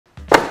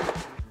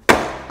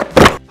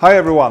Hi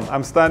everyone,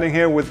 I'm standing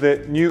here with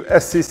the new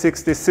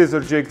SC-60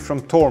 Scissors Jig from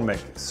Tormek.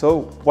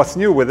 So what's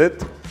new with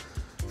it?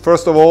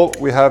 First of all,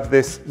 we have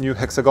this new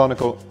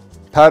hexagonal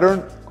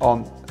pattern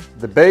on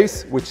the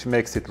base, which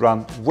makes it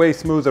run way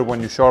smoother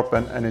when you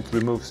sharpen, and it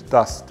removes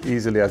dust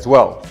easily as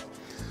well.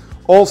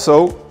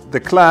 Also, the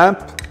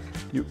clamp,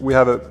 we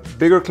have a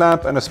bigger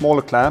clamp and a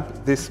smaller clamp.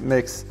 This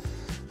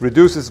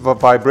reduces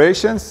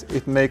vibrations.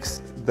 It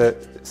makes the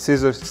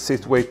scissors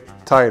sit way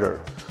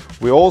tighter.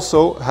 We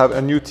also have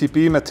a new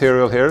TPE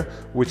material here,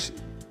 which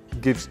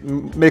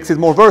makes it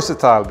more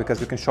versatile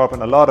because you can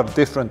sharpen a lot of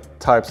different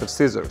types of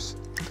scissors.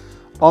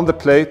 On the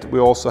plate, we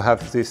also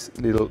have this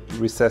little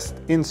recessed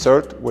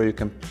insert where you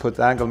can put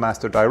the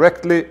AngleMaster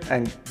directly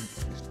and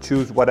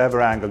choose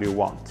whatever angle you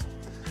want.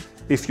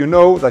 If you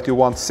know that you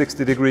want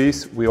 60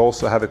 degrees, we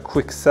also have a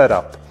quick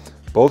setup,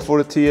 both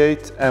for the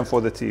T8 and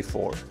for the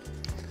T4.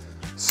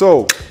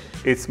 So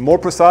it's more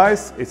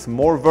precise, it's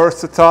more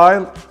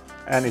versatile,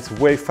 and it's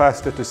way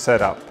faster to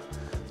set up.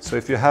 So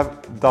if you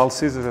have dull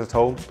scissors at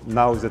home,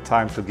 now is the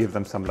time to give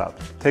them some love.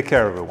 Take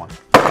care, everyone.